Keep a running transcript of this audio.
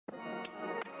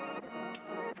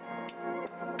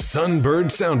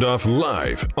Sunbird Sound Off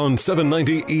live on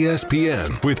 790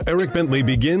 ESPN with Eric Bentley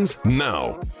begins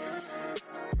now.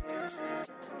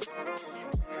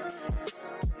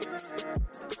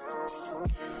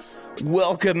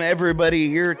 Welcome everybody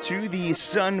here to the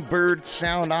Sunbird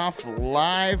Sound Off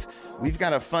live. We've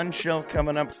got a fun show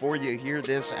coming up for you here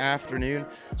this afternoon.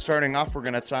 Starting off, we're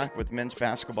going to talk with men's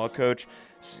basketball coach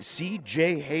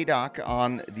C.J. Haydock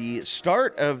on the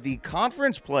start of the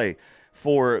conference play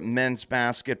for men's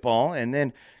basketball. And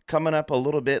then coming up a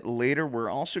little bit later, we're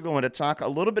also going to talk a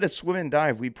little bit of swim and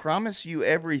dive. We promise you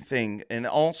everything in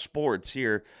all sports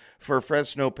here for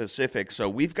Fresno Pacific. So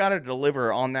we've got to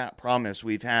deliver on that promise.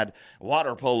 We've had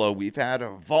water polo, we've had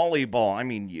volleyball. I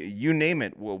mean, you name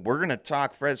it. We're going to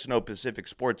talk Fresno Pacific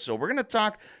sports. So we're going to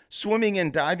talk swimming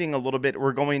and diving a little bit.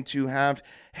 We're going to have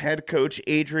head coach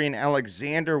Adrian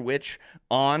Alexanderwich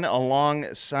on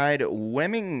alongside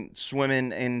women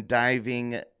swimming and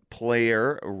diving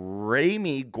player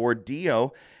Rami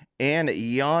Gordillo and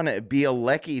Jan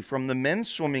Bielecki from the men's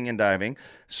swimming and diving.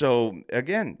 So,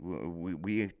 again,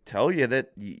 we tell you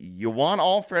that you want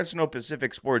all Fresno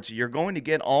Pacific sports. You're going to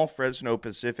get all Fresno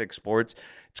Pacific sports.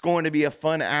 It's going to be a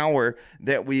fun hour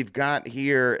that we've got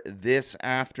here this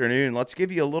afternoon. Let's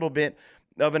give you a little bit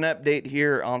of an update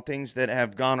here on things that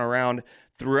have gone around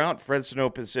throughout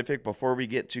Fresno Pacific before we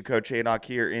get to Coach Haydock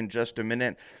here in just a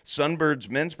minute. Sunbird's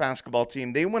men's basketball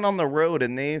team, they went on the road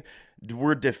and they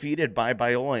were defeated by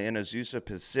Biola and Azusa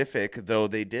Pacific, though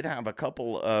they did have a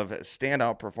couple of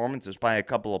standout performances by a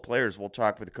couple of players. We'll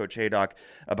talk with Coach Haydock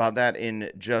about that in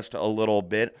just a little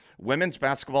bit. Women's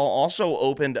basketball also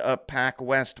opened up Pac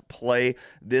West play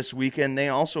this weekend. They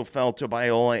also fell to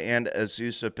Biola and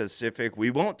Azusa Pacific.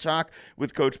 We won't talk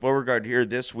with Coach Beauregard here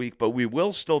this week, but we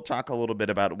will still talk a little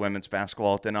bit about women's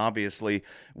basketball. Then obviously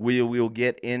we will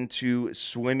get into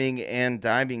swimming and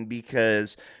diving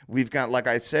because we've got, like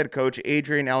I said, Coach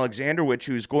Adrian Alexanderwich,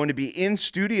 who's going to be in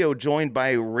studio, joined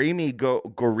by Rami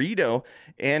Garrido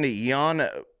and Jan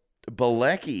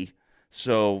Bielecki.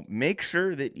 So make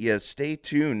sure that you stay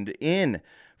tuned in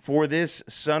for this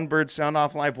Sunbird Sound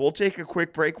Off Live. We'll take a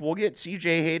quick break. We'll get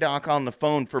CJ Haydock on the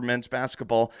phone for men's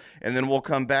basketball, and then we'll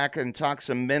come back and talk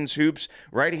some men's hoops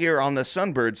right here on the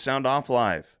Sunbird Sound Off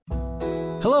Live.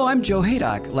 Hello, I'm Joe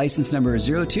Haydock, license number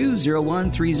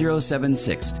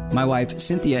 02013076. My wife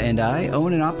Cynthia and I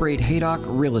own and operate Haydock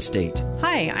Real Estate.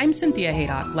 Hi, I'm Cynthia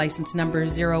Haydock, license number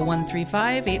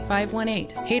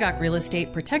 01358518. Haydock Real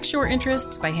Estate protects your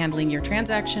interests by handling your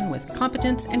transaction with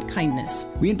competence and kindness.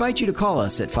 We invite you to call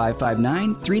us at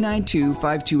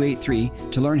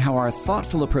 559-392-5283 to learn how our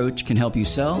thoughtful approach can help you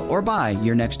sell or buy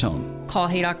your next home. Call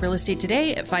Haydock Real Estate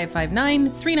today at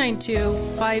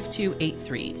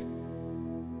 559-392-5283.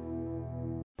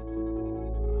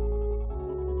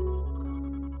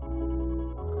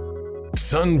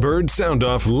 Sunbird Sound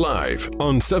Off live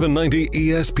on 790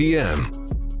 ESPN.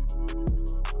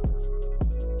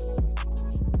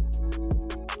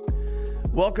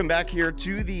 Welcome back here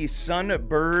to the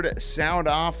Sunbird Sound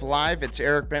Off Live. It's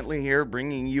Eric Bentley here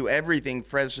bringing you everything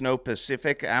Fresno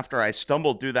Pacific. After I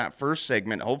stumbled through that first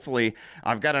segment, hopefully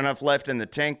I've got enough left in the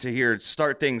tank to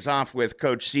start things off with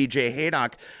Coach C.J.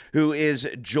 Haydock, who is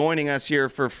joining us here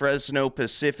for Fresno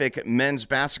Pacific men's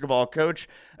basketball. Coach,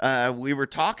 we were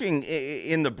talking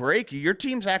in the break. Your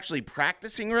team's actually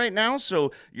practicing right now,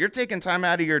 so you're taking time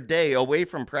out of your day away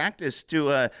from practice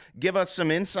to give us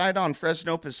some insight on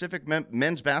Fresno Pacific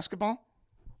men's basketball?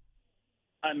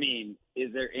 I mean,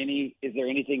 is there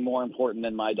anything more important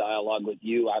than my dialogue with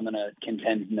you? I'm going to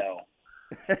contend no.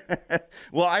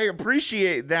 Well, I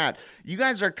appreciate that. You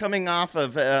guys are coming off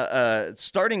of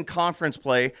starting conference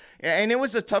play, and it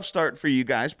was a tough start for you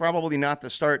guys, probably not the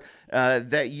start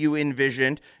that you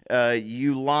envisioned.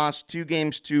 You lost 2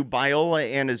 games to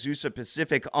Biola and Azusa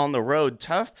Pacific on the road.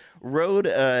 Tough road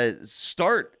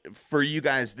start for you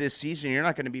guys this season. You're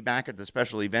not going to be back at the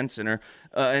Special Event Center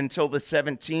until the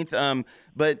 17th.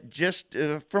 But just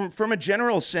from a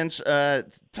general sense,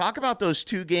 talk about those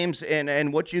 2 games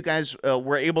and what you guys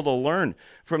were able to learn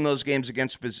from those games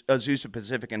against Azusa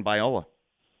Pacific and Biola.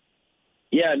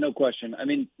 Yeah, no question. I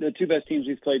mean, the 2 best teams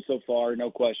we've played so far, no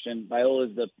question. Biola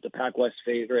is the Pac West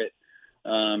favorite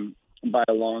by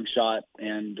a long shot,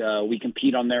 and we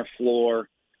compete on their floor.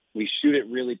 We shoot it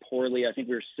really poorly. I think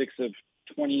we were 6 of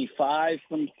 25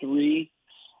 from 3.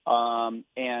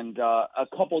 And a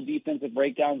couple defensive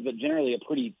breakdowns, but generally a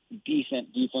pretty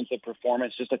decent defensive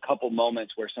performance. Just a couple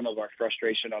moments where some of our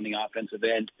frustration on the offensive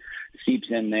end seeps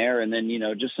in there. And then,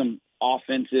 just some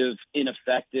offensive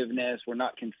ineffectiveness. We're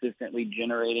not consistently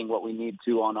generating what we need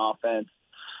to on offense.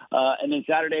 And then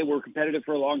Saturday, we're competitive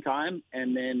for a long time.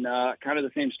 And then kind of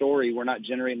the same story. We're not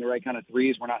generating the right kind of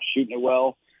threes. We're not shooting it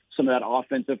well. Some of that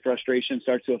offensive frustration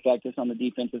starts to affect us on the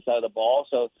defensive side of the ball.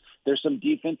 So there's some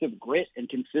defensive grit and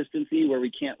consistency where we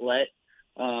can't let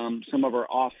some of our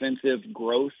offensive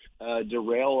growth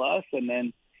derail us. And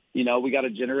then, we got to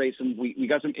generate we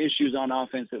got some issues on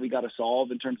offense that we got to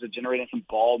solve in terms of generating some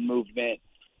ball movement,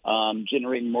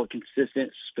 generating more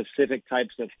consistent, specific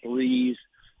types of threes,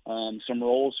 some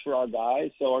roles for our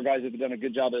guys. So our guys have done a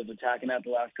good job of attacking that the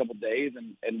last couple of days,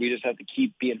 and we just have to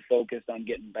keep being focused on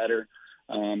getting better.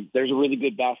 There's a really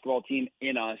good basketball team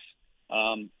in us,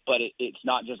 but it's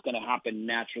not just going to happen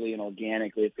naturally and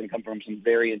organically. It's going to come from some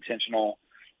very intentional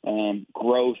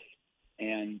growth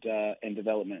and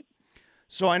development.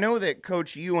 So I know that,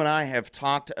 Coach, you and I have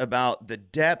talked about the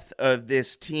depth of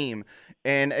this team.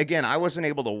 And again, I wasn't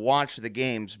able to watch the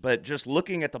games, but just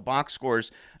looking at the box scores,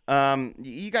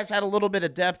 you guys had a little bit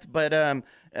of depth, but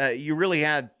you really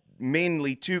had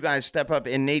mainly two guys step up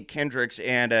in Nate Kendricks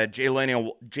and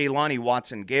Jelani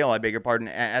Watson-Gale, I beg your pardon,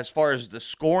 as far as the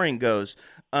scoring goes.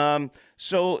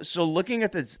 So looking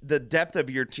at the depth of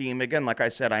your team, again, like I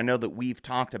said, I know that we've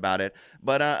talked about it,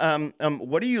 but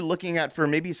what are you looking at for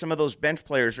maybe some of those bench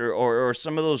players or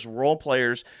some of those role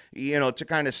players, to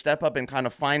kind of step up and kind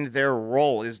of find their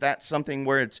role? Is that something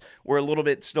where we're a little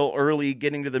bit still early,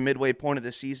 getting to the midway point of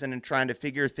the season and trying to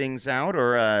figure things out,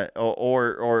 or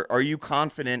are you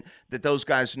confident that those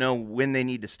guys know when they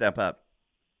need to step up?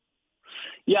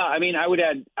 Yeah, I mean, I would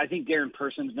add, I think Darren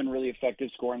Person's been really effective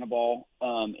scoring the ball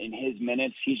in his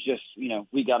minutes. He's just,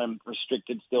 we got him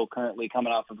restricted still currently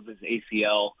coming off of his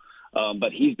ACL,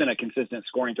 but he's been a consistent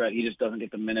scoring threat. He just doesn't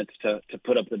get the minutes to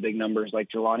put up the big numbers like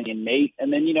Jelani and Nate.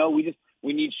 And then,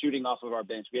 we need shooting off of our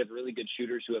bench. We have really good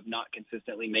shooters who have not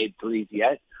consistently made threes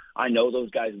yet. I know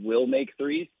those guys will make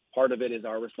threes. Part of it is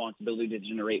our responsibility to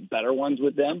generate better ones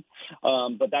with them.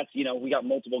 But that's, we got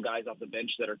multiple guys off the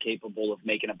bench that are capable of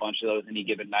making a bunch of those any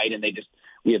given night. And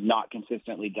we have not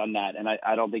consistently done that. And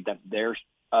I don't think that's their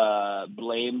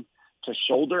blame to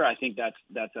shoulder. I think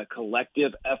that's a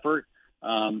collective effort.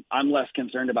 I'm less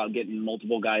concerned about getting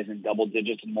multiple guys in double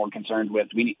digits and more concerned with,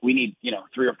 we need,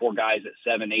 3 or 4 guys at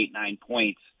 7, 8, 9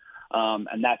 points.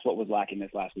 And that's what was lacking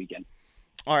this last weekend.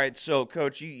 All right, so,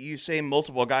 Coach, you say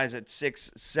multiple guys at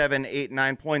 6, 7, 8,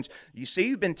 9 points. You say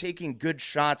you've been taking good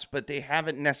shots, but they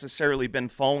haven't necessarily been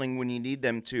falling when you need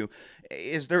them to.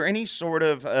 Is there any sort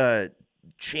of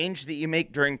change that you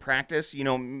make during practice?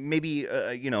 Maybe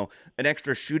an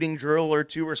extra shooting drill or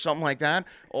two or something like that?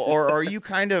 Or are you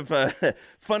kind of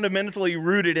fundamentally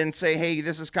rooted and say, hey,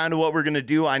 this is kind of what we're going to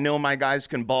do. I know my guys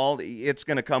can ball. It's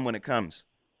going to come when it comes.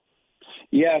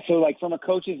 Yeah, so like from a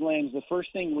coach's lens, the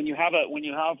first thing when you have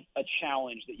a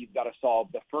challenge that you've got to solve,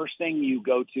 the first thing you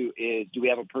go to is, do we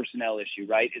have a personnel issue,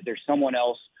 right? Is there someone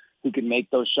else who can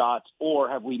make those shots, or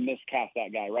have we miscast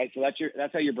that guy, right? So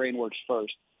that's how your brain works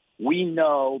first. We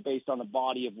know based on the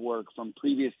body of work from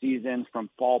previous seasons, from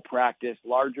fall practice,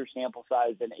 larger sample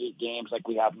size than 8 games like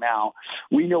we have now,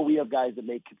 we know we have guys that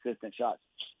make consistent shots.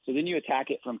 So then you attack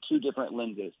it from 2 different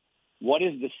lenses. What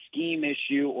is the scheme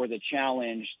issue or the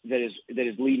challenge that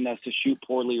is leading us to shoot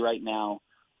poorly right now?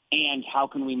 And how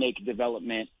can we make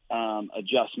development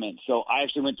adjustments? So I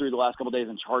actually went through the last couple of days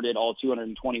and charted all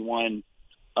 221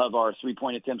 of our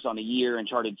 3-point attempts on the year and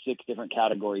charted 6 different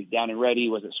categories. Down and ready,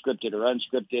 was it scripted or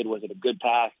unscripted? Was it a good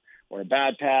pass or a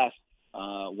bad pass?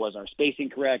 Was our spacing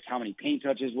correct? How many paint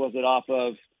touches was it off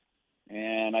of?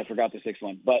 And I forgot the 6th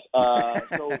one. But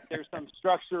so there's some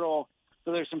structural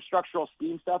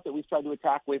scheme stuff that we've tried to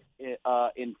attack with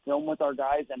in film with our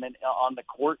guys, and then on the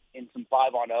court in some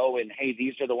 5-on-0. And hey,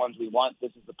 these are the ones we want.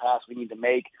 This is the pass we need to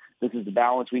make. This is the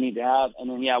balance we need to have. And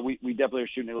then we definitely are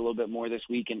shooting it a little bit more this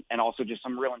week, and also just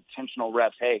some real intentional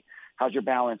reps. Hey, how's your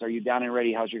balance? Are you down and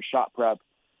ready? How's your shot prep?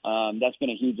 That's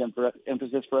been a huge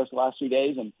emphasis for us the last few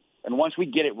days. And once we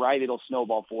get it right, it'll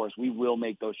snowball for us. We will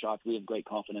make those shots. We have great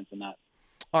confidence in that.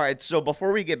 All right, so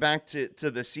before we get back to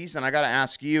the season, I got to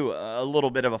ask you a little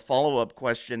bit of a follow-up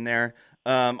question there.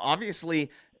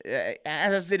 Obviously,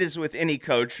 as it is with any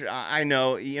coach, I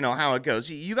know how it goes.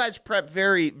 You guys prep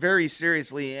very, very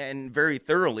seriously and very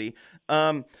thoroughly.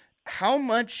 How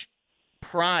much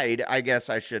pride, I guess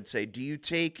I should say, do you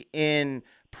take in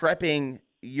prepping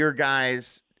your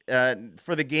guys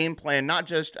for the game plan? Not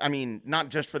just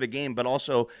for the game, but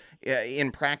also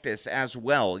in practice as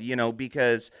well,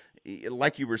 because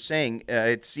like you were saying,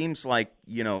 it seems like,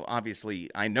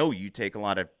 obviously I know you take a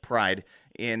lot of pride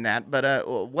in that, but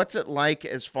what's it like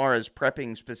as far as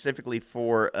prepping specifically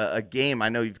for a game? I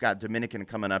know you've got Dominican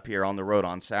coming up here on the road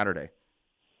on Saturday.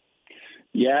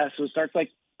 Yeah, so it starts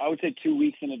like I would say 2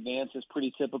 weeks in advance is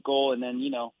pretty typical. And then,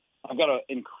 I've got an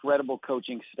incredible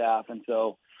coaching staff. And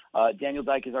so Daniel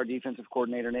Dyke is our defensive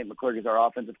coordinator. Nate McClurg is our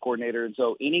offensive coordinator. And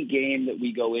so any game that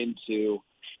we go into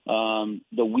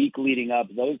the week leading up,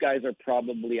 those guys are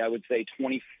probably, I would say,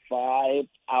 25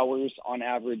 hours on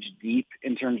average deep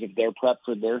in terms of their prep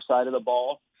for their side of the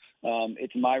ball.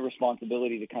 It's my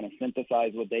responsibility to kind of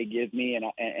synthesize what they give me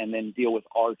and then deal with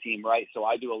our team, right? So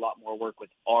I do a lot more work with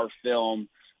our film.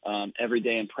 Every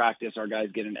day in practice, our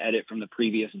guys get an edit from the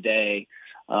previous day,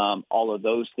 all of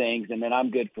those things. And then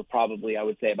I'm good for probably, I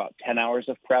would say, about 10 hours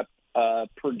of prep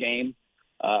per game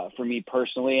for me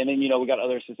personally. And then, we got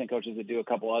other assistant coaches that do a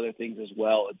couple other things as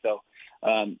well. And so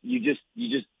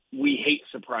we hate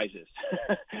surprises.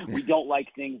 We don't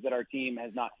like things that our team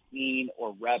has not seen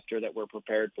or repped or that we're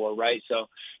prepared for, right? So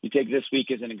you take this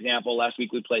week as an example. Last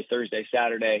week we played Thursday,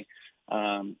 Saturday.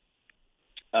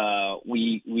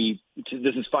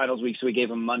 This is finals week, so we gave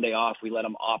them Monday off. We let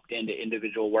them opt into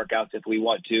individual workouts if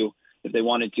they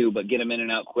wanted to, but get them in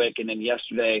and out quick. And then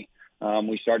yesterday,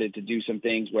 we started to do some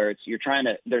things where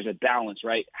there's a balance,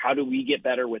 right? How do we get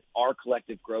better with our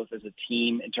collective growth as a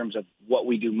team in terms of what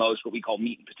we do most, what we call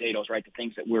meat and potatoes, right? The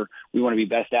things that we want to be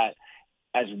best at,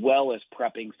 as well as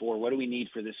prepping for what do we need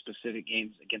for this specific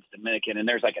games against Dominican. And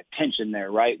there's like a tension there,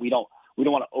 right? We don't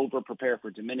want to over prepare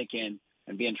for Dominican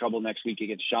and be in trouble next week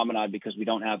against Chaminade because we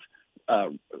don't have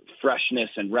freshness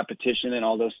and repetition and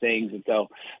all those things. And so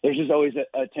there's just always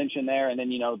a tension there. And then,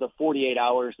 the 48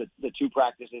 hours, the 2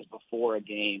 practices before a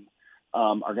game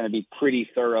are going to be pretty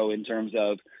thorough in terms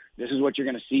of this is what you're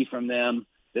going to see from them.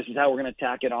 This is how we're going to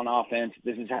attack it on offense.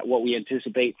 This is what we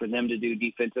anticipate for them to do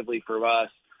defensively for us.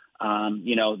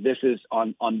 This is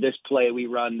on this play we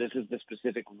run. This is the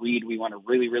specific read we want to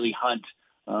really, really hunt.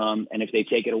 And if they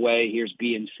take it away, here's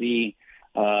B and C.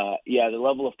 The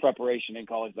level of preparation in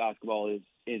college basketball is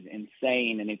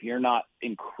insane. And if you're not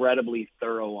incredibly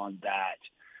thorough on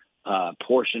that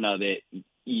portion of it,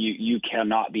 you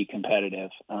cannot be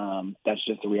competitive. That's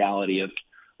just the reality of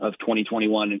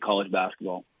 2021 in college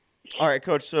basketball. All right,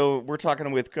 Coach, so we're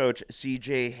talking with Coach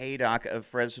C.J. Haydock of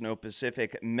Fresno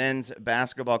Pacific men's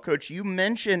basketball. Coach, you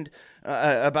mentioned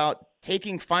about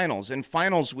taking finals and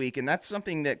finals week, and that's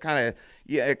something that kind of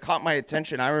it caught my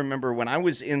attention. I remember when I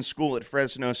was in school at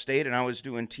Fresno State and I was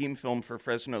doing team film for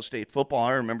Fresno State football,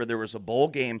 I remember there was a bowl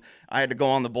game. I had to go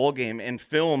on the bowl game and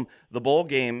film the bowl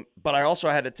game, but I also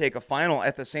had to take a final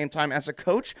at the same time. As a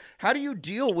coach, how do you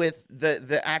deal with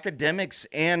the academics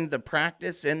and the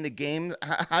practice and the game?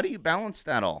 How do you balance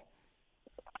that all?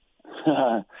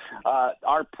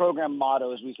 Our program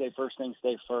motto is we say first things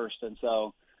stay first, and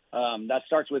so that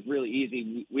starts with really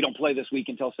easy. We don't play this week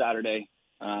until Saturday.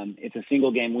 It's a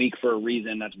single game week for a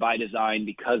reason. That's by design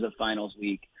because of finals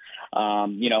week.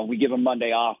 We give them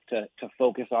Monday off to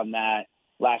focus on that.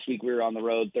 Last week we were on the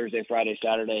road Thursday, Friday,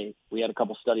 Saturday. We had a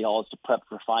couple study halls to prep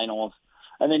for finals.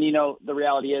 And then, the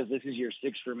reality is this is year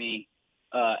 6 for me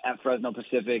at Fresno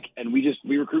Pacific. And we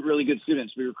recruit really good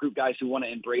students. We recruit guys who want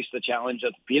to embrace the challenge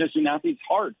of being a student athlete. It's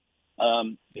hard.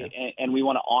 And we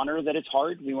want to honor that it's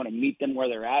hard. We want to meet them where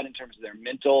they're at in terms of their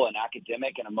mental and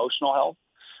academic and emotional health.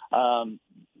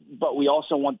 But we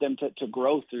also want them to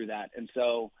grow through that. And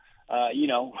so,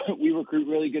 we recruit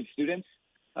really good students,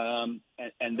 and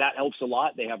that helps a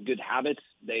lot. They have good habits.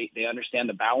 They understand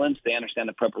the balance. They understand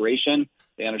the preparation.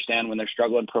 They understand when they're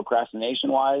struggling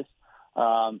procrastination-wise,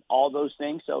 all those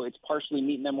things. So it's partially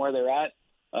meeting them where they're at.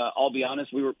 I'll be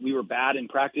honest, we were bad in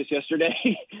practice yesterday,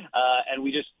 and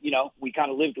we just, we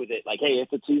kind of lived with it. Like, hey,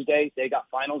 it's a Tuesday. They got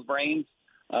finals brains.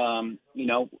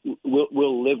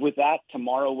 We'll live with that.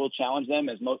 Tomorrow we'll challenge them.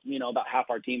 As most, about half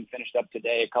our team finished up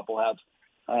today. A couple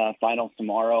have finals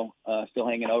tomorrow, still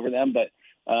hanging over them. But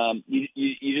you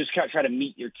just try to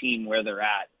meet your team where they're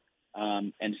at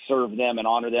and serve them and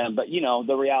honor them. But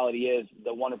the reality is,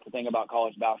 the wonderful thing about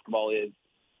college basketball is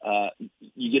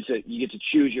you get to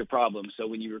choose your problems. So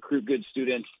when you recruit good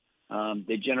students,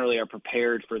 they generally are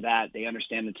prepared for that. They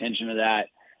understand the tension of that.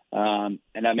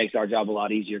 And that makes our job a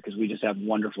lot easier because we just have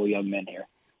wonderful young men here.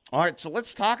 All right, so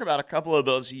let's talk about a couple of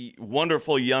those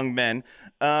wonderful young men.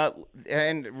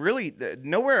 And really,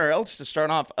 nowhere else to start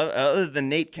off other than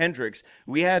Nate Kendricks.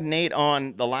 We had Nate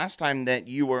on the last time that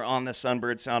you were on the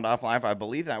Sunbird Sound Off Live. I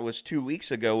believe that was 2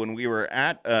 weeks ago when we were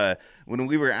at the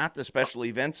Special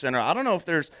Events Center. I don't know if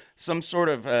there's some sort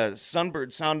of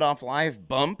Sunbird Sound Off Live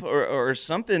bump or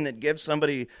something that gives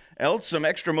somebody else some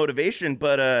extra motivation,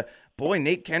 but boy,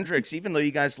 Nate Kendricks, even though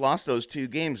you guys lost those 2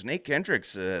 games, Nate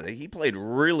Kendricks, he played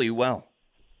really well.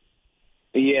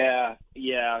 Yeah.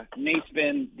 Nate's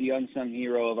been the unsung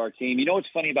hero of our team. You know what's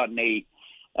funny about Nate?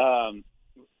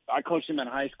 I coached him in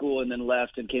high school and then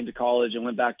left and came to college and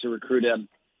went back to recruit him.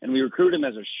 And we recruited him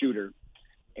as a shooter.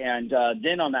 And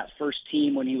then on that first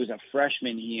team when he was a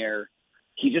freshman here,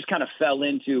 he just kind of fell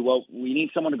into, well, we need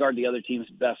someone to guard the other team's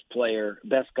best player,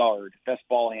 best guard, best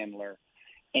ball handler.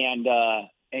 And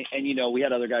you know, we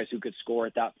had other guys who could score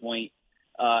at that point.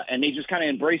 And they just kind of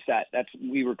embraced that.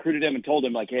 We recruited him and told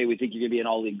him, like, hey, we think you're going to be an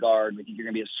all-league guard. We think you're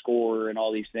going to be a scorer and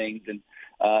all these things. And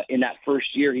in that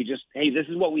first year, he just, hey, this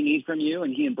is what we need from you.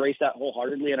 And he embraced that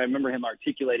wholeheartedly. And I remember him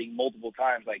articulating multiple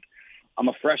times, like, I'm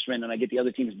a freshman and I get the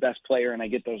other team's best player and I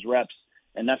get those reps.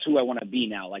 And that's who I want to be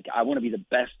now. Like, I want to be the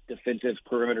best defensive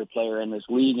perimeter player in this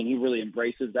league. And he really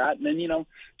embraces that. And then, you know,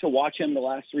 to watch him the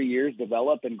last 3 years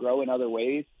develop and grow in other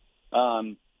ways,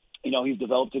 you know, he's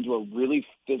developed into a really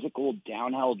physical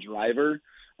downhill driver.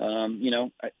 You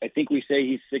know, I think we say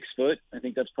he's 6 foot. I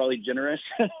think that's probably generous.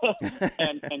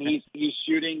 and he's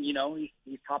shooting, you know,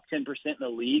 he's top 10% in the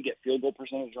league at field goal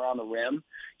percentage around the rim.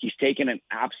 He's taken an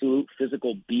absolute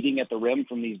physical beating at the rim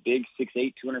from these big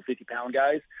 6'8", 250-pound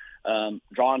guys,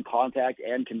 drawing contact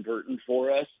and converting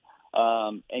for us.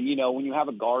 And, you know, when you have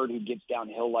a guard who gets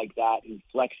downhill like that, who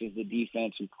flexes the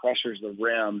defense, who pressures the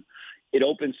rim, it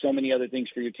opens so many other things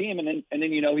for your team. And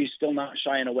then, you know, he's still not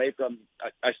shying away from,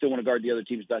 I still want to guard the other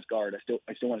team's best guard. I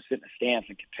still want to sit in the stance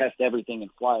and contest everything and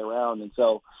fly around. And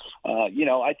so, you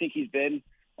know, I think he's been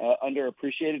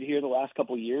underappreciated here the last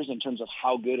couple of years in terms of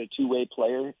how good a two-way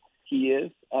player he is.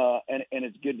 And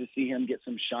it's good to see him get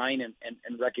some shine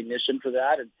and recognition for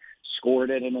that and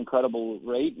scored at an incredible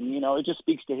rate. And, you know, it just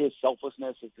speaks to his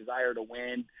selflessness, his desire to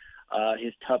win,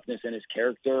 his toughness and his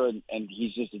character, and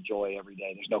he's just a joy every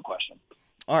day. There's no question.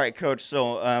 All right, Coach.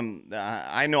 So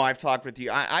I know I've talked with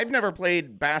you. I've never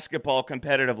played basketball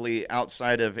competitively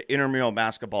outside of intramural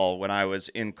basketball when I was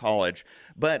in college.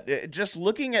 But just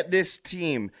looking at this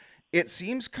team, it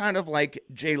seems kind of like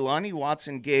Jelani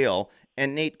Watson-Gale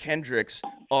and Nate Kendricks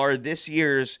are this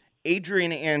year's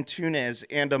Adrian Antunes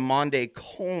and Amonde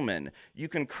Coleman. You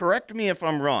can correct me if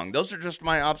I'm wrong. Those are just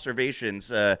my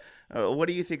observations. What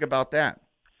do you think about that?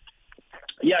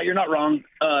 Yeah, you're not wrong.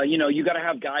 You know, you got to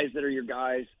have guys that are your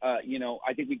guys. You know,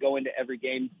 I think we go into every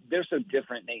game. They're so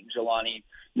different, Nate and Jelani.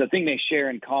 The thing they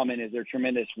share in common is they're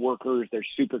tremendous workers. They're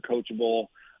super coachable.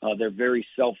 They're very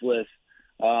selfless.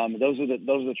 Those are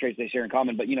the traits they share in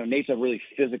common. But, you know, Nate's a really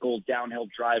physical downhill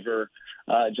driver.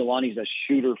 Jelani's a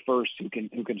shooter first who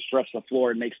can stretch the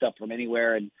floor and make stuff from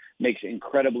anywhere and makes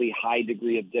incredibly high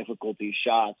degree of difficulty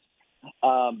shots.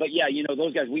 But yeah, you know,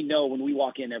 those guys, we know when we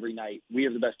walk in every night, we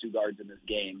have the best two guards in this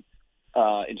game,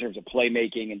 in terms of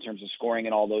playmaking, in terms of scoring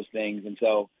and all those things. And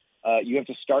so, you have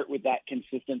to start with that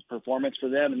consistent performance for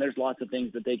them. And there's lots of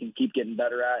things that they can keep getting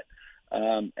better at.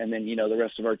 And then, you know, the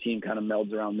rest of our team kind of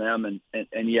melds around them.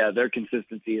 And yeah, their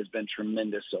consistency has been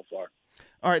tremendous so far.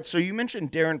 All right, so you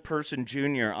mentioned Darren Person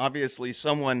Jr., obviously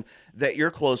someone that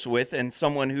you're close with and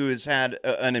someone who has had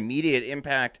an immediate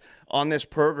impact on this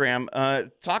program.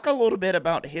 Talk a little bit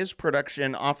about his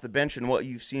production off the bench and what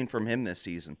you've seen from him this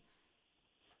season.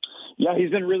 Yeah, he's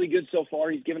been really good so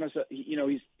far. He's given us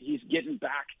he's getting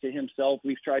back to himself.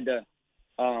 We've tried to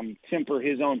temper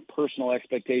his own personal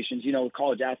expectations. You know, with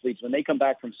college athletes, when they come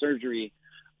back from surgery,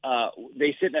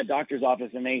 they sit in that doctor's office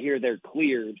and they hear they're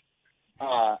cleared.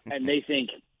 And they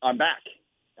think, I'm back.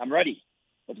 I'm ready.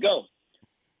 Let's go.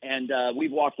 And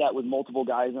we've walked that with multiple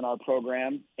guys in our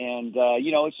program. And,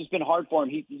 you know, it's just been hard for him.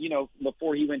 He, you know,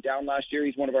 before he went down last year,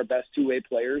 he's one of our best two-way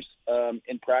players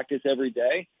in practice every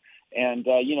day. And,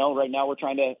 you know, right now we're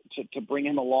trying to bring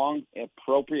him along an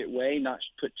appropriate way, not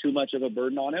put too much of a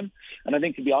burden on him. And I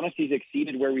think, to be honest, he's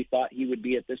exceeded where we thought he would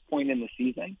be at this point in the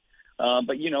season.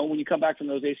 But, you know, when you come back from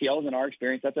those ACLs, in our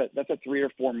experience, that's a 3 or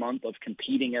 4 month of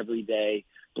competing every day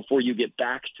before you get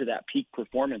back to that peak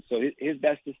performance. So his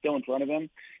best is still in front of him.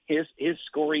 His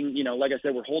scoring, you know, like I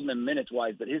said, we're holding him minutes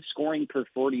wise, but his scoring per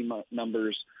 40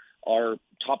 numbers are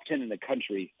top 10 in the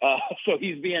country. So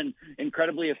he's being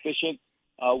incredibly efficient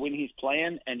when he's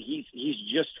playing, and he's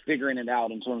just figuring it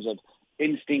out in terms of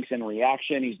instincts and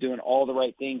reaction. He's doing all the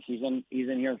right things. He's in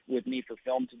here with me for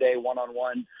film today,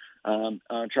 one-on-one,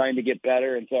 trying to get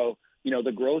better. And so, you know,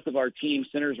 the growth of our team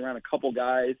centers around a couple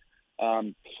guys.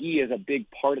 He is a big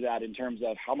part of that in terms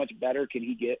of how much better can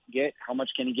he get, how much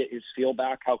can he get his feel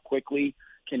back, how quickly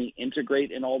can he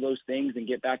integrate in all those things and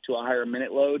get back to a higher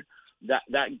minute load.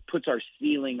 That puts our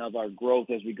ceiling of our growth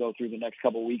as we go through the next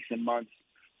couple of weeks and months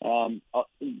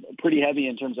pretty heavy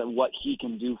in terms of what he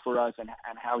can do for us and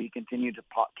how he can continue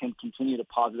to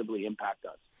positively impact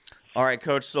us. All right,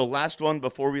 Coach. So last one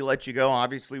before we let you go.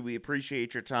 Obviously, we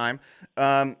appreciate your time.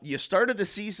 You started the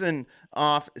season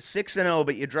off 6-0,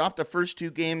 but you dropped the first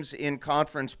 2 games in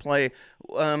conference play.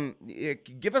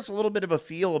 Give us a little bit of a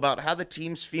feel about how the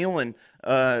team's feeling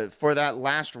for that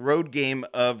last road game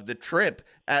of the trip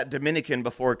at Dominican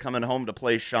before coming home to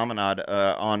play Chaminade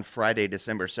on Friday,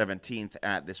 December 17th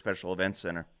at the Special Events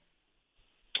Center.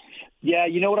 Yeah,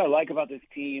 you know what I like about this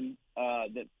team?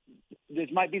 That this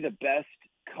might be the best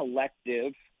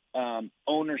collective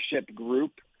ownership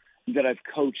group that I've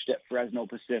coached at Fresno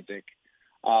Pacific.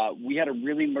 We had a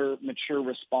really mature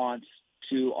response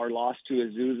to our loss to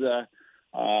Azusa.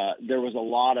 There was a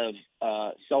lot of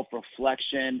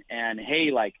self-reflection and, hey,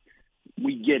 like,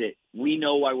 we get it. We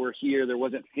know why we're here. There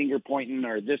wasn't finger pointing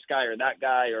or this guy or that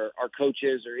guy or our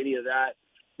coaches or any of that.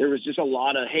 There was just a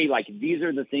lot of, hey, like, these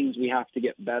are the things we have to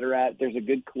get better at. There's a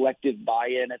good collective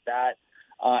buy-in at that.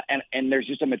 And there's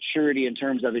just a maturity in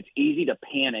terms of it's easy to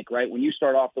panic, right? When you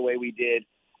start off the way we did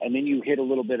and then you hit a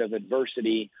little bit of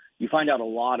adversity, you find out a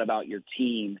lot about your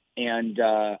team. And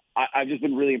I've just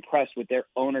been really impressed with their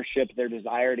ownership, their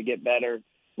desire to get better.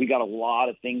 We got a lot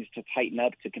of things to tighten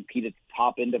up to compete at the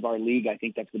top end of our league. I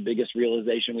think that's the biggest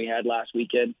realization we had last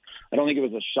weekend. I don't think it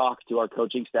was a shock to our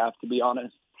coaching staff, to be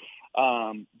honest.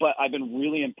 But I've been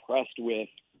really impressed with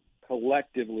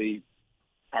collectively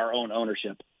our own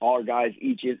ownership. All our guys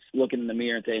each is looking in the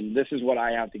mirror and saying, this is what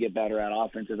I have to get better at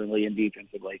offensively and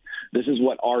defensively. This is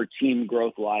what our team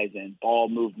growth lies in: ball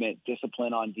movement,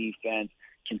 discipline on defense,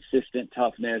 consistent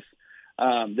toughness.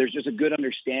 There's just a good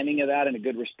understanding of that and a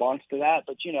good response to that.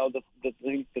 But, you know, the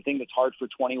thing that's hard for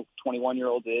 20,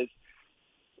 21-year-olds is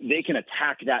they can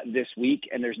attack that this week,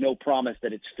 and there's no promise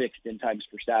that it's fixed in times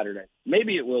for Saturday.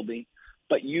 Maybe it will be.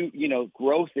 But you know,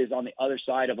 growth is on the other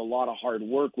side of a lot of hard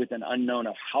work with an unknown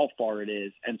of how far it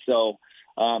is. And so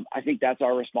I think that's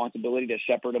our responsibility to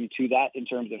shepherd them to that in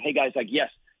terms of, hey, guys, like, yes,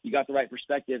 you got the right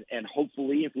perspective. And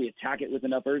hopefully if we attack it with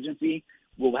enough urgency,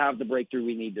 we'll have the breakthrough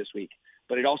we need this week.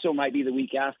 But it also might be the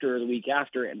week after or the week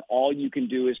after. And all you can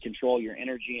do is control your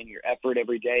energy and your effort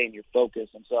every day and your focus.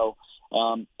 And so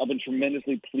I've been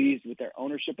tremendously pleased with their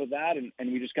ownership of that. And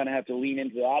we just kind of have to lean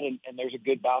into that. And there's a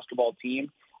good basketball team,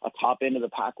 a top end of the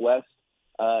Pac-West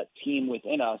team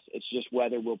within us. It's just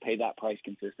whether we'll pay that price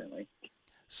consistently.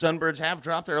 Sunbirds have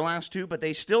dropped their last 2, but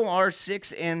they still are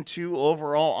 6-2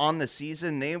 overall on the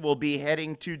season. They will be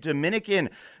heading to Dominican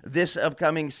this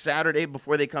upcoming Saturday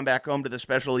before they come back home to the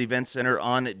Special Events Center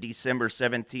on December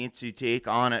 17th to take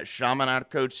on Chaminade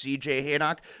coach CJ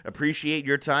Haydock. Appreciate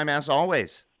your time as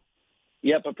always.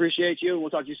 Yep, appreciate you.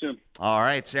 We'll talk to you soon. All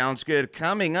right, sounds good.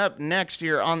 Coming up next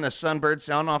here on the Sunbird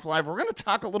Sound Off Live, we're going to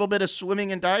talk a little bit of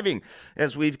swimming and diving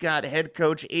as we've got head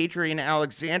coach Adrian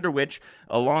Alexandrowicz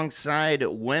alongside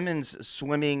women's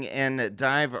swimming and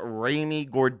dive Rami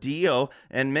Gordillo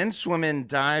and men's swim and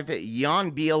dive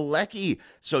Jan Bielecki.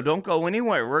 So don't go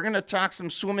anywhere. We're going to talk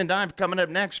some swim and dive coming up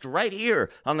next right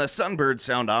here on the Sunbird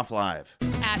Sound Off Live.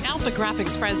 At Alpha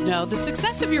Graphics Fresno, the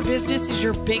success of your business is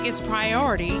your biggest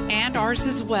priority and ours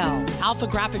as well. Alpha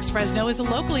Graphics Fresno is a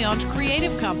locally owned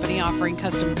creative company offering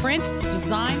custom print,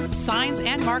 design, signs,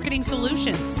 and marketing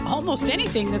solutions. Almost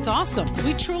anything that's awesome.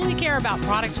 We truly care about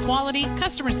product quality,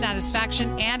 customer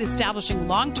satisfaction, and establishing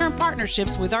long-term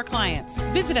partnerships with our clients.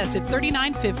 Visit us at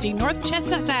 3950 North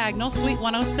Chestnut Diagonal, Suite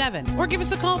 107, or give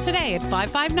us a call today at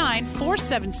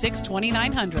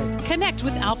 559-476-2900. Connect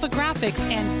with Alpha Graphics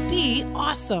and be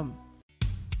awesome.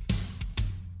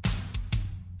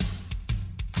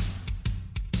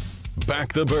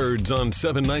 Back the Birds on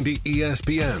 790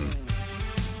 ESPN.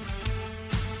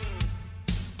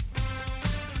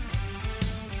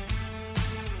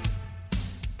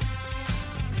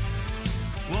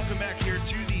 Welcome back here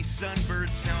to the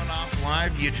Sunbird Sound Off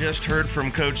Live. You just heard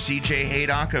from Coach CJ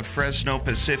Haydock of Fresno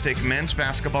Pacific men's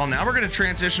basketball. Now we're going to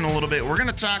transition a little bit. We're going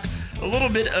to talk a little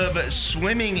bit of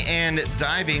swimming and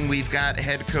diving. We've got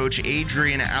head coach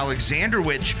Adrian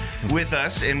Alexandrowicz with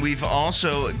us, and we've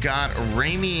also got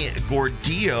Rami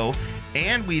Gordillo,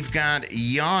 and we've got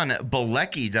Jan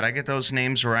Bielecki. Did I get those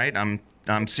names right?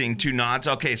 I'm seeing 2 nods.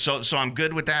 Okay, so I'm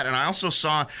good with that. And I also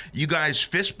saw you guys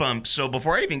fist bump. So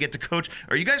before I even get to coach,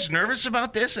 are you guys nervous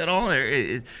about this at all?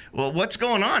 Well, what's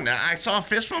going on? I saw a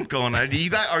fist bump going on.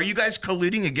 Are you guys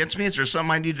colluding against me? Is there something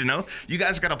I need to know? You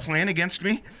guys got a plan against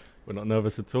me? We're not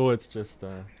nervous at all. It's just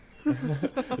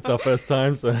It's our first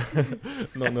time, so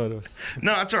not nervous.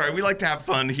 No, it's all right. We like to have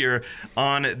fun here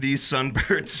on the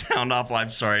Sunbird Sound Off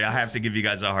Live. Sorry, I have to give you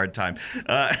guys a hard time.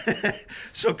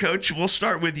 So, Coach, we'll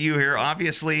start with you here.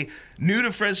 Obviously, new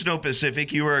to Fresno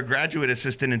Pacific, you were a graduate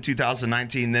assistant in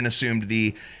 2019, then assumed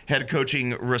the head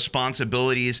coaching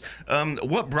responsibilities.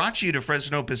 What brought you to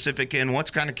Fresno Pacific, and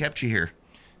what's kind of kept you here?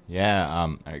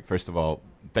 Yeah, first of all,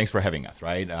 thanks for having us,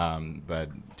 right? But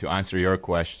to answer your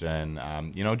question,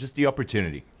 just the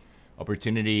opportunity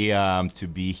to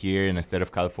be here in the state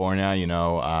of California,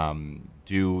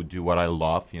 do what I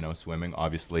love, swimming,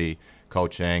 obviously,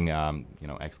 coaching,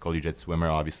 ex-collegiate swimmer,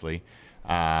 obviously.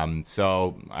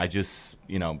 So I just,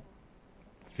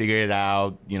 figured it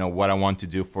out, what I want to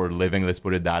do for a living, let's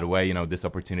put it that way. This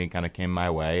opportunity kind of came my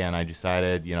way, and I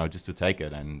decided, just to take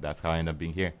it, and that's how I ended up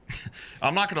being here.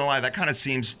 I'm not going to lie, that kind of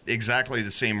seems exactly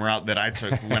the same route that I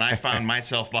took when I found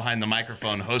myself behind the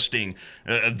microphone hosting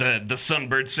the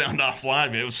Sunbird Sound Off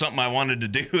Live. It was something I wanted to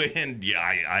do, and yeah,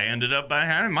 I ended up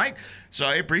behind Mike. So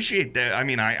I appreciate that. I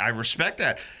mean, I respect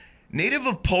that. Native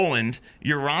of Poland,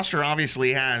 your roster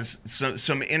obviously has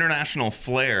some international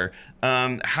flair.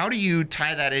 How do you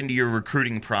tie that into your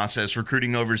recruiting process,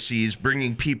 recruiting overseas,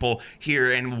 bringing people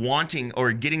here and wanting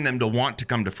or getting them to want to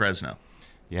come to Fresno?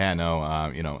 Yeah,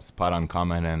 no, spot on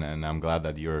comment, and I'm glad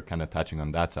that you're kind of touching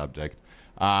on that subject.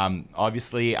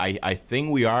 Obviously, I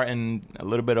think we are in a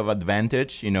little bit of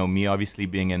advantage. Me obviously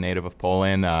being a native of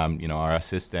Poland, our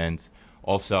assistants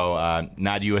also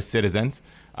not U.S. citizens.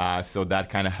 So that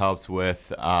kind of helps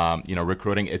with,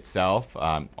 recruiting itself.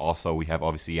 Also, we have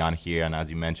obviously Jan here, and as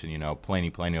you mentioned,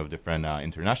 plenty of different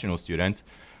international students.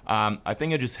 I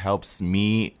think it just helps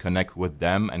me connect with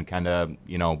them and kind of,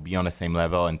 be on the same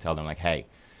level and tell them like, hey,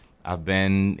 I've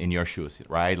been in your shoes,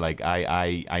 right? Like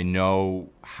I know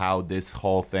how this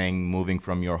whole thing moving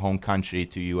from your home country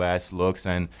to U.S. looks,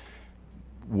 and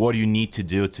what do you need to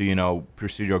do to,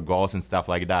 pursue your goals and stuff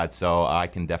like that. So I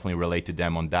can definitely relate to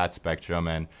them on that spectrum.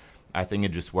 And I think it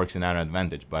just works in our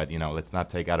advantage. But, let's not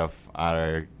take out of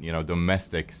our,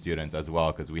 domestic students as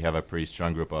well, because we have a pretty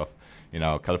strong group of,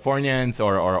 Californians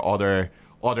or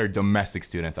other domestic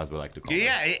students, as we like to call them.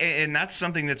 Yeah, and that's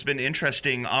something that's been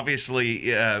interesting. Obviously,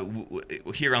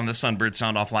 here on the Sunbird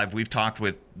Sound Off Live, we've talked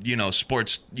with,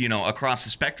 sports, across the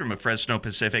spectrum of Fresno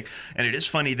Pacific. And it is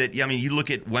funny that, you look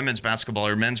at women's basketball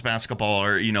or men's basketball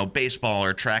or, baseball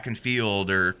or track and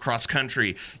field or cross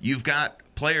country. You've got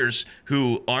players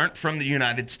who aren't from the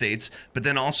United States, but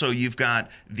then also you've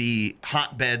got the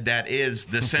hotbed that is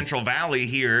the Central Valley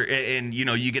here, and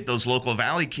you get those local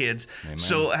Valley kids. Amen.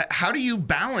 So how do you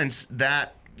balance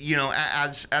that?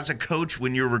 As a coach,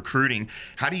 when you're recruiting,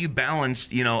 how do you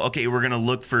balance, okay, we're going to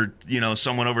look for,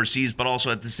 someone overseas, but also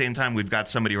at the same time, we've got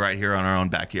somebody right here on our own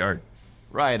backyard?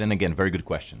 Right, and again, very good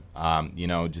question.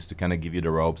 Just to kind of give you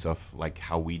the ropes of like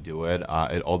how we do it,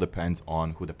 it all depends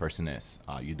on who the person is.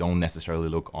 You don't necessarily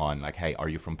look on like, hey, are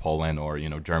you from Poland or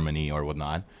Germany or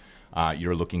whatnot?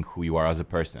 You're looking who you are as a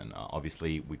person.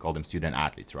 Obviously, we call them student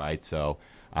athletes, right? So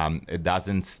it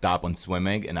doesn't stop on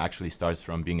swimming, and actually starts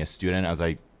from being a student, as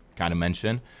I kind of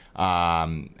mentioned,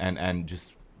 and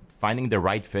just finding the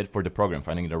right fit for the program,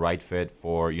 finding the right fit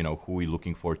for, who we're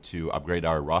looking for to upgrade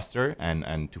our roster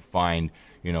and to find,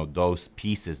 those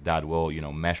pieces that will,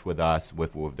 mesh with us,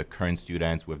 with the current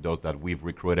students, with those that we've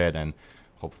recruited, and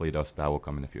hopefully those that will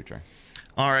come in the future.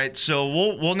 All right, so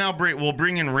we'll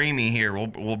bring in Ramey here.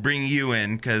 We'll bring you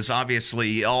in because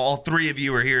obviously all three of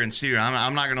you are here in studio.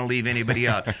 I'm not going to leave anybody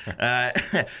out.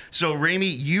 So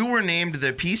Ramey, you were named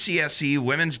the PCSC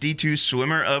Women's D2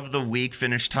 Swimmer of the Week.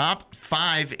 Finished top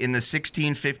 5 in the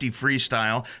 1650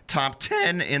 freestyle, top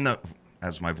 10 in the,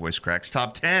 as my voice cracks,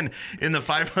 top 10 in the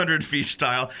 500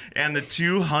 freestyle and the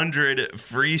 200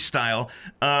 freestyle.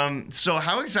 So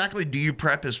how exactly do you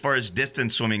prep as far as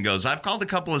distance swimming goes? I've called a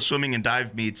couple of swimming and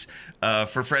dive meets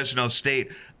for Fresno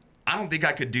State. I don't think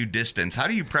I could do distance. How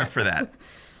do you prep for that?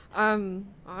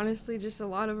 Honestly, just a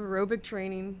lot of aerobic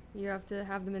training. You have to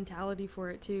have the mentality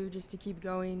for it too, just to keep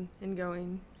going and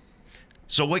going.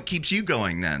 So what keeps you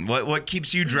going then? What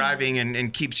keeps you driving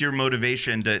and keeps your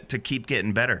motivation to keep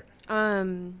getting better?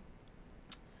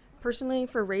 Personally,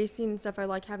 for racing and stuff, I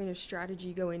like having a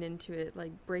strategy going into it,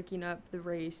 like breaking up the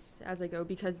race as I go,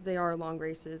 because they are long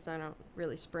races. I don't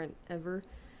really sprint ever.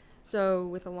 So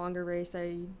with a longer race,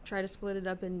 I try to split it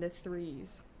up into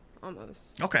 3s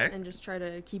almost. Okay. And just try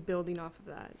to keep building off of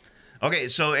that. Okay,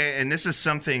 so, and this is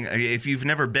something, if you've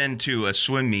never been to a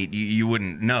swim meet, you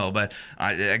wouldn't know. But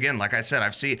again, like I said,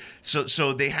 I've seen,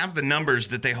 so they have the numbers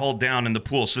that they hold down in the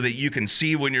pool so that you can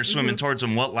see when you're swimming towards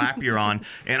them what lap you're on.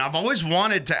 And I've always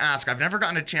wanted to ask, I've never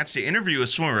gotten a chance to interview a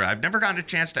swimmer. I've never gotten a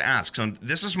chance to ask. So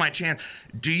this is my chance.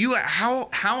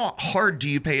 How hard do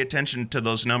you pay attention to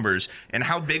those numbers? And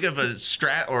how big of a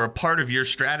a part of your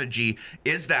strategy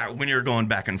is that when you're going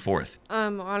back and forth?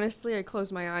 Honestly, I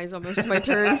close my eyes on most of my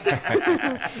turns.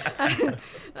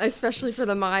 Especially for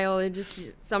the mile, it just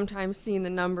sometimes seeing the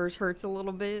numbers hurts a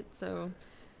little bit. So,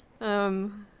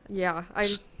 yeah,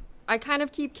 I kind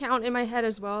of keep count in my head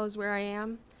as well as where I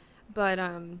am. But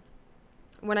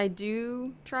when I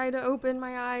do try to open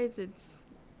my eyes, it's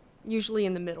usually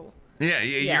in the middle.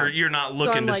 Yeah. You're not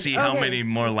looking to see how many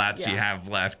more laps you have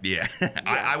left. Yeah.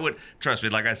 I would, trust me,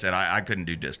 like I said, I couldn't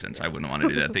do distance. I wouldn't want to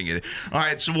do that thing either. All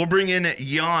right, so we'll bring in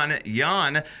Jan.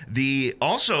 Jan,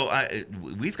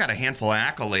 we've got a handful of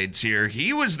accolades here.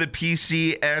 He was the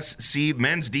PCSC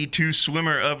Men's D2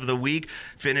 Swimmer of the Week,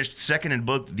 finished second in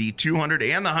both the 200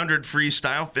 and the 100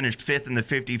 freestyle, finished fifth in the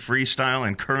 50 freestyle,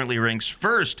 and currently ranks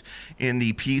first in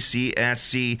the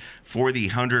PCSC for the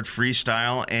 100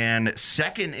 freestyle, and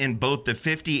second in both the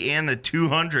 50 and the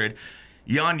 200.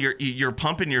 Jan, you're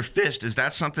pumping your fist. Is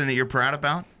that something that you're proud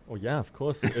about? Oh yeah, of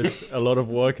course. It's a lot of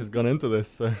work has gone into this,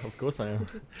 so of course I am.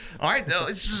 All right,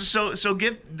 so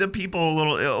give the people a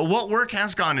little. What work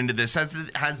has gone into this?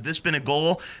 Has this been a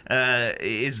goal?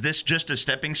 Is this just a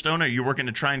stepping stone? Are you working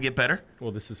to try and get better?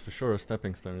 Well, this is for sure a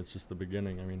stepping stone. It's just the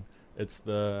beginning. I mean, it's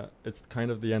kind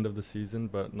of the end of the season,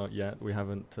 but not yet. We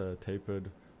haven't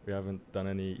tapered. We haven't done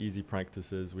any easy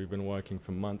practices. We've been working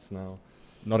for months now,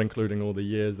 not including all the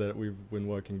years that we've been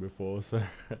working before. So,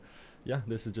 yeah,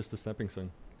 this is just a stepping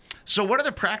stone. So what are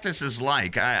the practices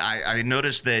like? I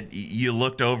noticed that you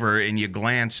looked over and you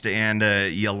glanced and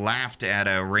you laughed at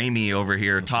Rami over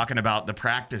here talking about the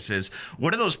practices.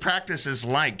 What are those practices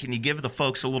like? Can you give the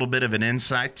folks a little bit of an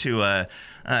insight to,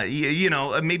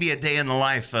 maybe a day in the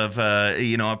life of,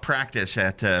 a practice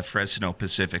at Fresno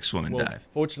Pacific Swim and Dive?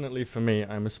 Fortunately for me,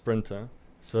 I'm a sprinter.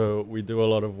 So we do a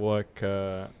lot of work,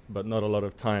 but not a lot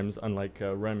of times, unlike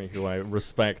Remy, who I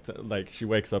respect. Like, she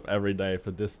wakes up every day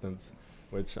for distance,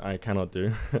 which I cannot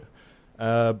do.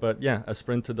 But yeah, a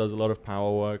sprinter does a lot of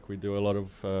power work. We do a lot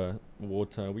of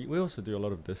water. We also do a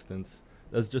lot of distance.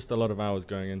 There's just a lot of hours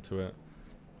going into it.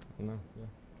 Yeah.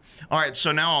 All right,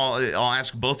 so now I'll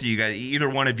ask both of you guys, either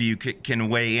one of you can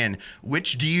weigh in.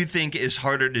 Which do you think is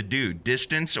harder to do,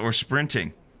 distance or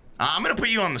sprinting? I'm going to put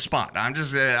you on the spot.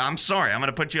 I'm sorry. I'm going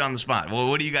to put you on the spot. Well,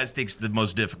 what do you guys think is the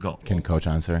most difficult? Can Coach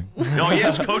answer? Oh,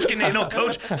 yes, Coach can.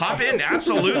 Coach, hop in.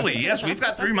 Absolutely. Yes, we've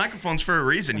got 3 microphones for a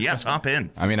reason. Yes, hop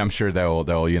in. I mean, I'm sure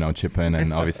they'll chip in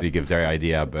and obviously give their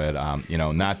idea, but,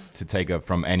 not to take up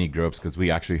from any groups, because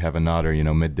we actually have another,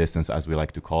 mid-distance, as we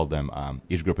like to call them.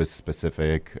 Each group is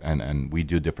specific, and we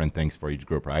do different things for each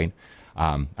group, right?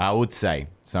 I would say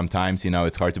sometimes,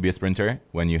 it's hard to be a sprinter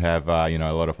when you have, a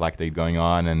lot of lactate going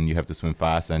on and you have to swim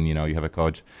fast and, you have a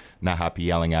coach not happy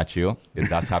yelling at you. It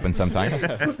does happen sometimes.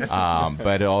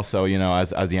 But also,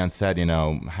 as Jan said,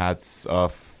 hats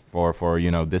off for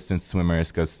distance swimmers,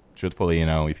 because truthfully,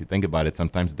 if you think about it,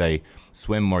 sometimes they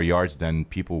swim more yards than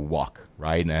people walk,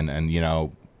 right?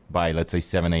 And by, let's say,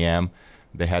 7 a.m.,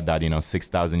 they had that,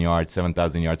 6,000 yards,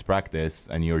 7,000 yards practice,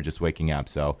 and you were just waking up.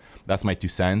 So that's my 2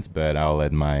 cents, but I'll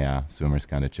let my swimmers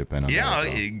kind of chip in on that.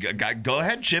 Yeah, go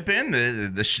ahead, chip in.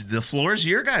 The floor is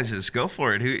your guys'. Go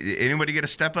for it. Anybody get a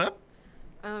step up?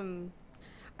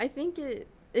 I think it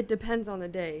depends on the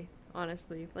day,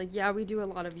 honestly. Like, yeah, we do a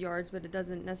lot of yards, but it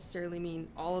doesn't necessarily mean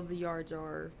all of the yards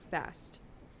are fast.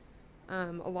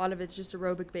 A lot of it's just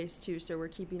aerobic based too, so we're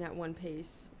keeping at one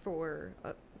pace for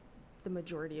the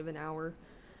majority of an hour.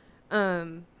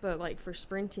 But like for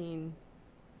sprinting,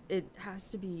 it has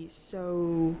to be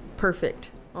so perfect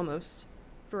almost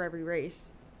for every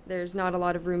race. There's not a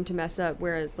lot of room to mess up,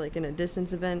 whereas like in a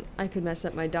distance event, I could mess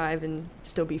up my dive and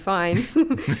still be fine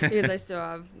because I still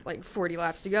have like 40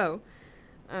 laps to go.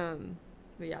 But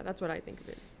yeah, that's what I think of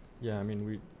it. Yeah, I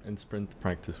mean, in sprint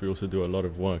practice, we also do a lot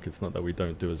of work. It's not that we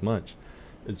don't do as much.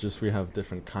 It's just we have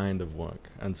different kind of work.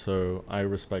 And so I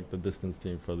respect the distance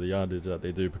team for the yardage that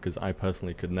they do, because I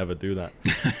personally could never do that.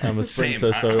 I'm a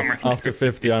sprinter, so after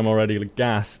 50, I'm already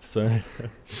gassed. So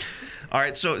All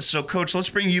right, so Coach, let's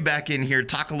bring you back in here.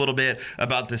 Talk a little bit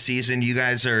about the season. You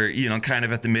guys are, kind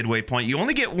of at the midway point. You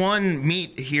only get one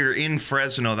meet here in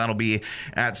Fresno. That'll be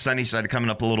at Sunnyside coming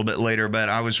up a little bit later. But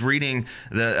I was reading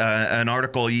an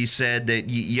article. You said that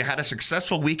you had a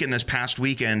successful weekend this past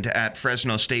weekend at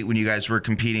Fresno State when you guys were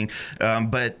competing,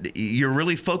 but you're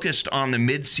really focused on the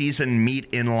mid-season meet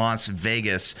in Las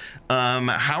Vegas.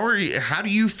 How do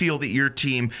you feel that your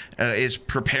team is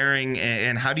preparing,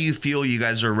 and how do you feel you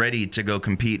guys are ready to go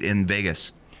compete in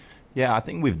Vegas? Yeah, I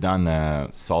think we've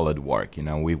done solid work.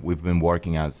 We've been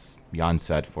working, as Jan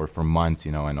said, for months,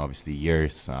 and obviously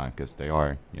years, because they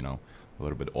are, a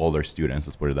little bit older students,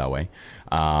 let's put it that way.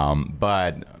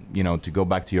 But, to go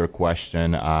back to your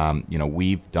question,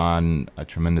 we've done a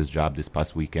tremendous job this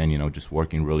past weekend, just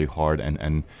working really hard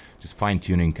and just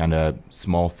fine-tuning kind of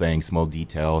small things, small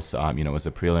details. As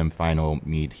a prelim final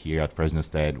meet here at Fresno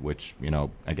State, which,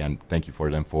 again, thank you for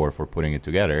them for putting it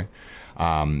together.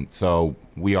 So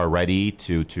we are ready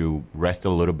to rest a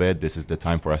little bit. This is the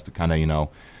time for us to kind of,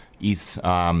 ease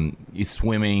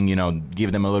swimming,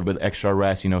 give them a little bit extra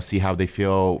rest, see how they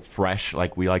feel fresh,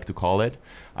 like we like to call it.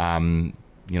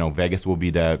 Vegas will be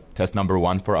the test number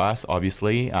one for us,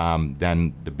 obviously.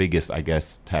 Then the biggest, I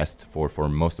guess, test for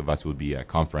most of us would be a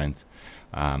conference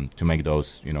to make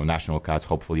those, national cuts.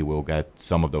 Hopefully we'll get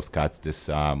some of those cuts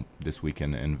this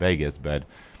weekend in Vegas, but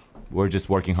we're just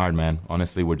working hard, man.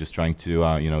 Honestly, we're just trying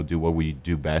to, do what we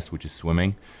do best, which is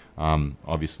swimming.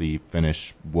 Obviously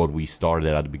finish what we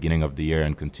started at the beginning of the year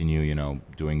and continue,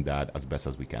 doing that as best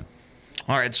as we can.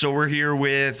 All right, so we're here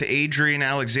with Adrian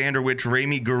Alexandrowicz,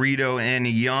 Remy Garrido, and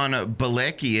Jan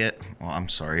Bilecki. I'm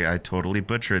sorry, I totally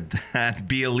butchered that.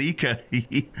 Bielika.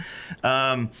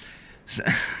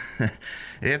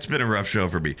 It's been a rough show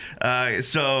for me.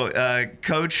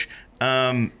 Coach,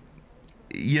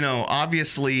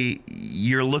 obviously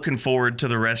you're looking forward to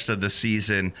the rest of the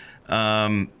season.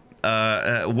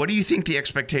 What do you think the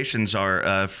expectations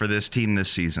are for this team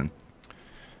this season?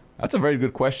 That's a very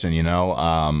good question.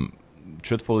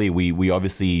 Truthfully, we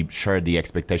obviously share the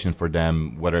expectation for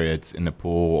them, whether it's in the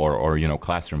pool or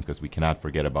classroom, because we cannot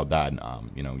forget about that.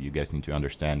 You guys need to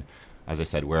understand, as I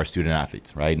said, we're student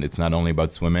athletes, right? It's not only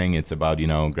about swimming, it's about,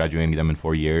 graduating them in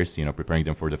 4 years, preparing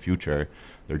them for the future,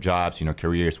 their jobs,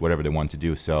 careers, whatever they want to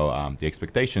do. So the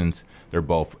expectations, they're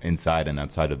both inside and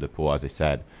outside of the pool, as I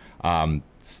said.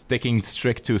 Sticking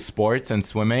strict to sports and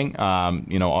swimming,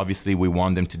 obviously we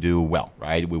want them to do well,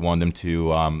 right? We want them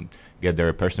to get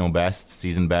their personal best,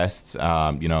 season best,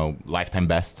 lifetime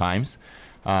best times.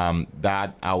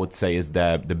 That I would say is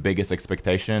the biggest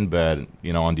expectation. But,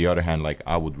 on the other hand,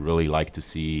 I would really like to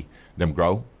see them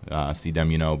grow, see them,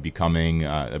 becoming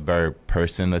a better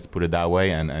person, let's put it that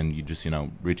way, and you just,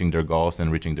 reaching their goals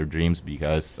and reaching their dreams,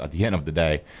 because at the end of the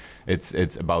day,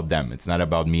 it's about them. It's not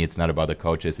about me. It's not about the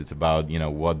coaches. It's about,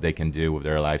 what they can do with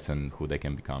their lives and who they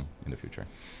can become in the future.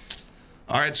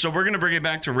 All right, so we're going to bring it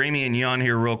back to Remy and Jan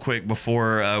here real quick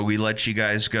before we let you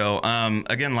guys go.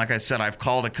 Again, like I said, I've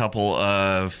called a couple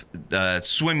of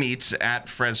swim meets at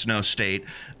Fresno State,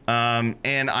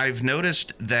 and I've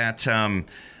noticed that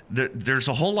there's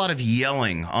a whole lot of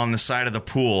yelling on the side of the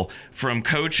pool from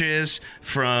coaches,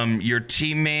 from your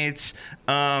teammates,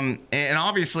 and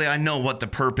obviously I know what the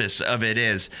purpose of it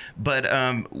is. But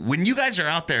when you guys are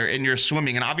out there and you're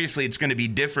swimming, and obviously it's going to be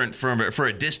different for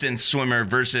a distance swimmer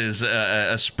versus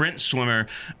a sprint swimmer.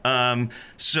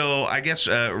 So I guess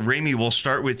Remy, we'll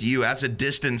start with you as a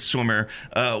distance swimmer.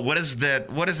 What does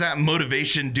that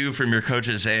motivation do from your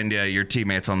coaches and your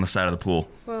teammates on the side of the pool?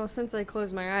 Well, since I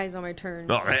close my eyes on my turn,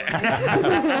 all right.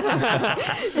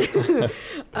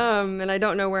 And I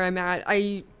don't know where I'm at.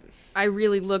 I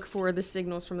really look for the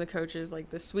signals from the coaches, like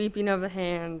the sweeping of the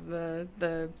hands,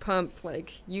 the pump,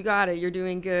 like you got it, you're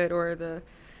doing good, or the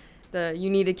you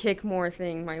need to kick more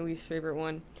thing, my least favorite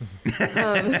one.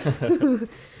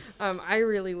 I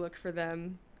really look for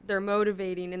them. They're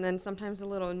motivating, and then sometimes a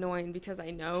little annoying because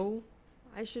I know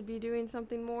I should be doing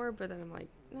something more, but then I'm like,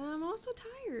 no, I'm also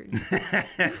tired.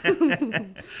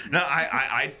 No,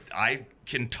 I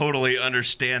can totally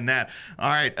understand that. All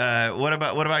right, what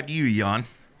about you, Jan?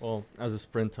 Well, as a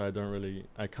sprinter,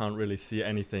 I can't really see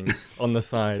anything on the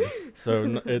side.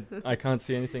 So I can't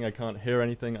see anything. I can't hear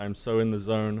anything. I'm so in the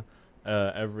zone.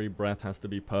 Every breath has to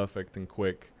be perfect and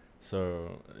quick.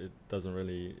 So it doesn't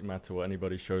really matter what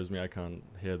anybody shows me. I can't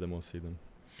hear them or see them.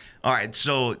 All right.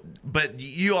 So, but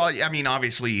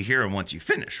obviously you hear them once you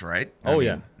finish, right?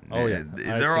 Yeah. Oh, yeah.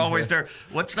 They're always there.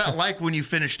 What's that like when you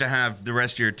finish to have the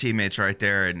rest of your teammates right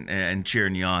there and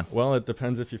cheering you on? Well, it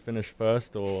depends if you finish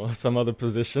first or some other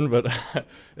position, but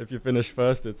if you finish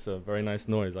first, it's a very nice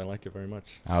noise. I like it very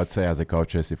much. I would say as a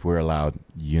coaches, if we're allowed,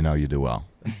 you know you do well.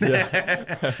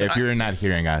 If you're not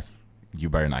hearing us, you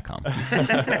better not come.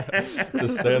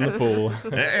 Just stay in the pool.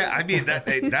 I mean,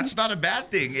 that's not a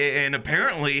bad thing. And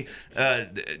apparently,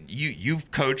 you've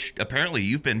coached. Apparently,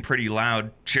 you've been pretty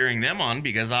loud cheering them on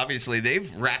because obviously they've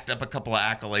racked up a couple of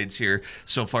accolades here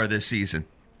so far this season.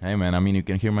 Hey, man, I mean, you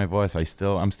can hear my voice.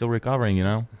 I'm still recovering, you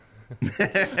know?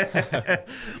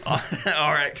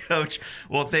 All right, Coach.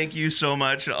 Well, thank you so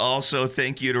much. Also,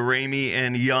 thank you to Rami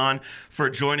and Jan for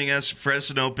joining us.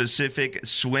 Fresno Pacific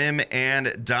Swim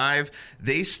and Dive.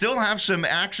 They still have some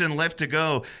action left to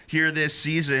go here this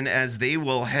season as they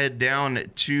will head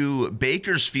down to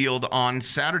Bakersfield on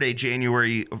Saturday, December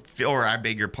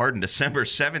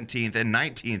 17th and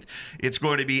 19th. It's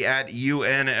going to be at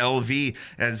UNLV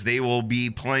as they will be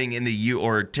playing in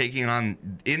the taking on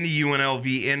in the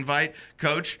UNLV invite.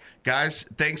 Coach, guys,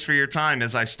 thanks for your time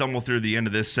as I stumble through the end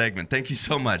of this segment. Thank you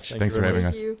so much. Thanks for having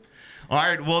us. All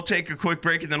right, we'll take a quick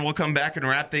break, and then we'll come back and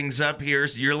wrap things up here.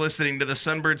 You're listening to the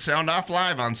Sunbird Sound Off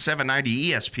live on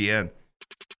 790 ESPN.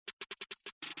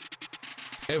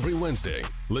 Every Wednesday,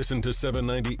 listen to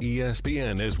 790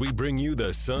 ESPN as we bring you the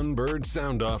Sunbird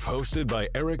Sound Off hosted by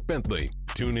Eric Bentley.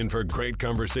 Tune in for great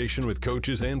conversation with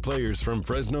coaches and players from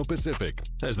Fresno Pacific.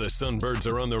 As the Sunbirds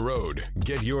are on the road,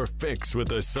 get your fix with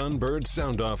the Sunbird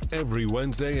Sound Off every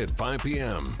Wednesday at 5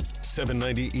 p.m.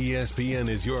 790 ESPN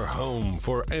is your home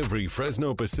for every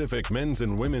Fresno Pacific men's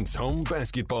and women's home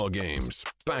basketball games.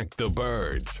 Back the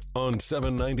Birds on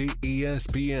 790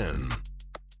 ESPN.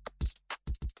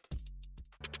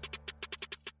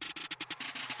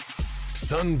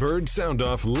 Sunbird Sound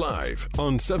Off live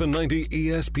on 790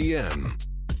 ESPN.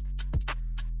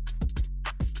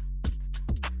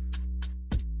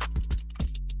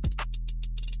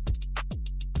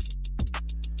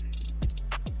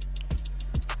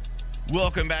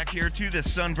 Welcome back here to the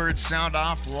Sunbird Sound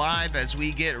Off live as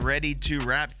we get ready to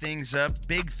wrap things up.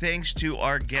 Big thanks to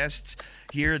our guests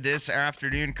here this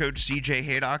afternoon. Coach CJ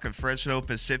Haydock of Fresno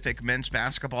Pacific men's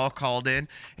basketball called in.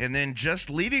 And then just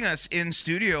leaving us in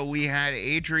studio, we had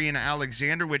Adrian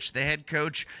Alexandrowicz, the head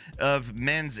coach of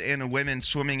men's and women's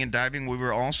swimming and diving. We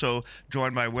were also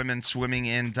joined by women's swimming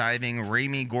and diving,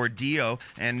 Rami Gordillo,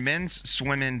 and men's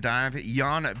swim and dive,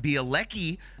 Jan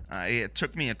Bielecki. It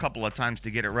took me a couple of times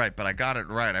to get it right, but I got it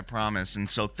right, I promise. And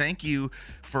so thank you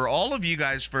for all of you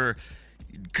guys for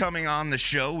coming on the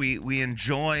show. We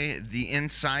enjoy the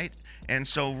insight. And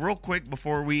so real quick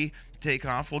before we take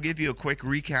off, we'll give you a quick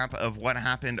recap of what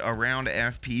happened around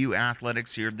FPU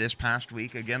athletics here this past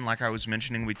week. Again, like I was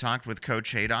mentioning, we talked with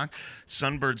Coach Haydock.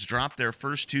 Sunbirds dropped their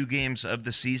first two games of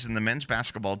the season. The men's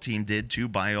basketball team did to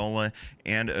Biola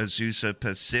and Azusa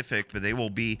Pacific, but they will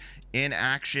be in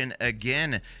action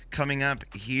again coming up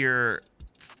here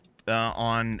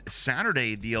on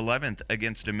Saturday, the 11th,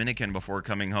 against Dominican before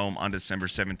coming home on December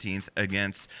 17th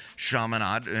against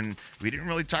Chaminade. And we didn't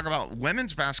really talk about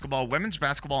women's basketball. Women's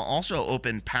basketball also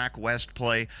opened Pac West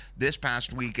play this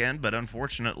past weekend, but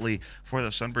unfortunately for the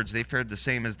Sunbirds, they fared the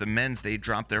same as the men's. They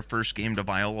dropped their first game to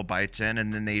Biola by 10,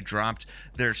 and then they dropped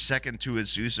their second to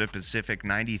Azusa Pacific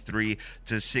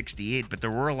 93-68. But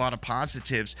there were a lot of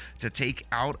positives to take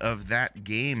out of that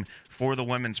game for the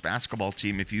women's basketball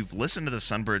team. If you've listened to the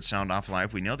Sunbirds Sound Off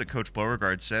live, we know that Coach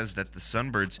Beauregard says that the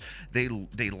Sunbirds,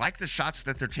 they like the shots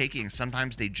that they're taking.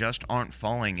 Sometimes they just aren't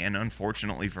falling, and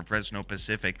unfortunately for Fresno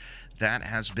Pacific, that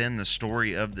has been the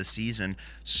story of the season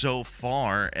so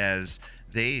far as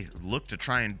they look to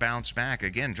try and bounce back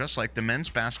again, just like the men's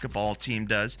basketball team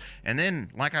does. And then,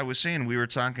 like I was saying, we were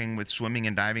talking with swimming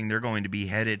and diving. They're going to be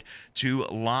headed to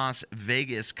Las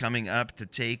Vegas coming up to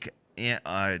take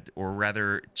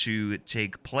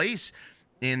place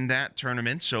in that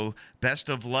tournament. So best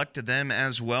of luck to them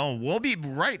as well. We'll be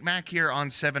right back here on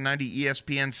 790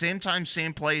 ESPN, same time,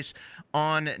 same place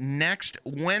on next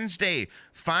Wednesday,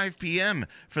 5 p.m.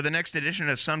 for the next edition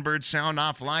of Sunbird Sound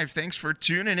Off Live. Thanks for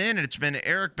tuning in. It's been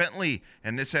Eric Bentley,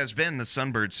 and this has been the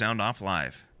Sunbird Sound Off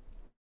Live.